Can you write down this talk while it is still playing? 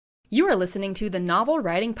You are listening to the Novel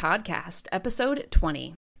Writing Podcast, episode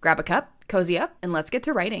 20. Grab a cup, cozy up, and let's get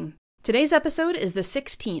to writing. Today's episode is the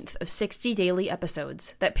 16th of 60 daily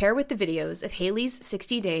episodes that pair with the videos of Haley's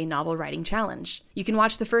 60-day novel writing challenge. You can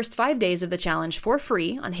watch the first 5 days of the challenge for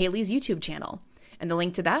free on Haley's YouTube channel, and the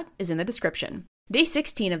link to that is in the description. Day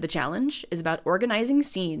 16 of the challenge is about organizing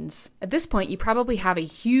scenes. At this point, you probably have a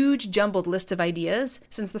huge jumbled list of ideas,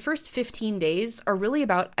 since the first 15 days are really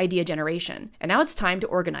about idea generation, and now it's time to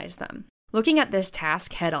organize them. Looking at this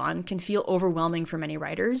task head-on can feel overwhelming for many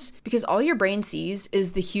writers, because all your brain sees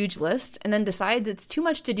is the huge list and then decides it's too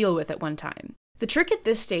much to deal with at one time. The trick at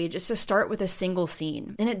this stage is to start with a single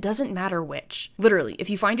scene, and it doesn't matter which. Literally, if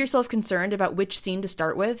you find yourself concerned about which scene to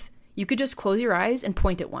start with, you could just close your eyes and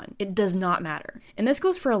point at one. It does not matter. And this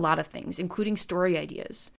goes for a lot of things, including story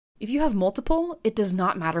ideas. If you have multiple, it does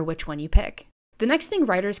not matter which one you pick. The next thing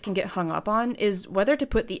writers can get hung up on is whether to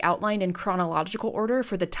put the outline in chronological order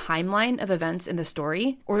for the timeline of events in the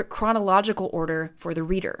story, or chronological order for the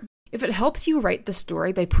reader. If it helps you write the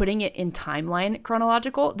story by putting it in timeline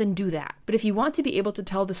chronological, then do that. But if you want to be able to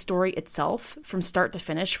tell the story itself from start to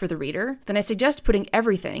finish for the reader, then I suggest putting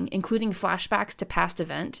everything, including flashbacks to past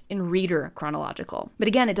event, in reader chronological. But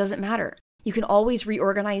again, it doesn't matter. You can always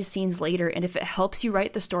reorganize scenes later, and if it helps you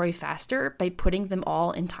write the story faster by putting them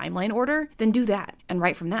all in timeline order, then do that, and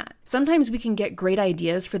write from that. Sometimes we can get great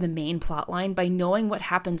ideas for the main plotline by knowing what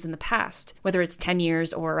happens in the past, whether it's 10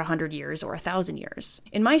 years or 100 years or 1,000 years.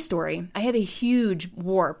 In my story, I have a huge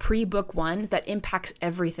war pre-book 1 that impacts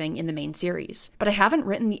everything in the main series, but I haven't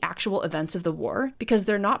written the actual events of the war because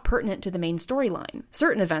they're not pertinent to the main storyline.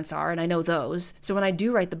 Certain events are, and I know those, so when I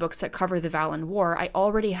do write the books that cover the Valen War, I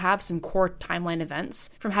already have some core timeline events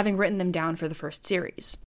from having written them down for the first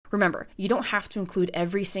series. Remember, you don't have to include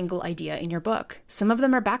every single idea in your book. Some of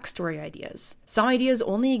them are backstory ideas. Some ideas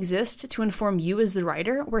only exist to inform you as the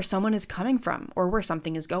writer where someone is coming from or where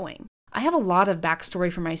something is going. I have a lot of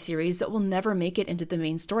backstory for my series that will never make it into the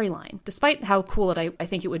main storyline, despite how cool I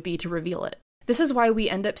think it would be to reveal it. This is why we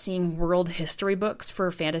end up seeing world history books for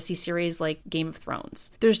fantasy series like Game of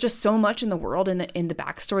Thrones. There's just so much in the world and in the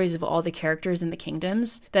backstories of all the characters and the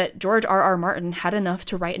kingdoms that George R.R. Martin had enough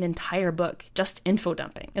to write an entire book just info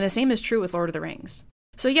dumping. And the same is true with Lord of the Rings.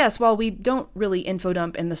 So yes, while we don't really info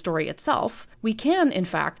dump in the story itself, we can in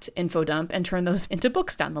fact info dump and turn those into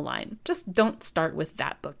books down the line. Just don't start with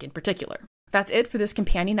that book in particular. That's it for this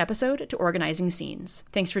companion episode to Organizing Scenes.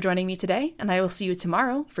 Thanks for joining me today, and I will see you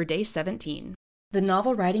tomorrow for day 17. The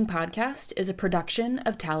Novel Writing Podcast is a production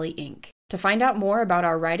of Tally Inc. To find out more about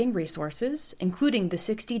our writing resources, including the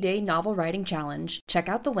 60-day novel writing challenge, check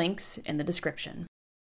out the links in the description.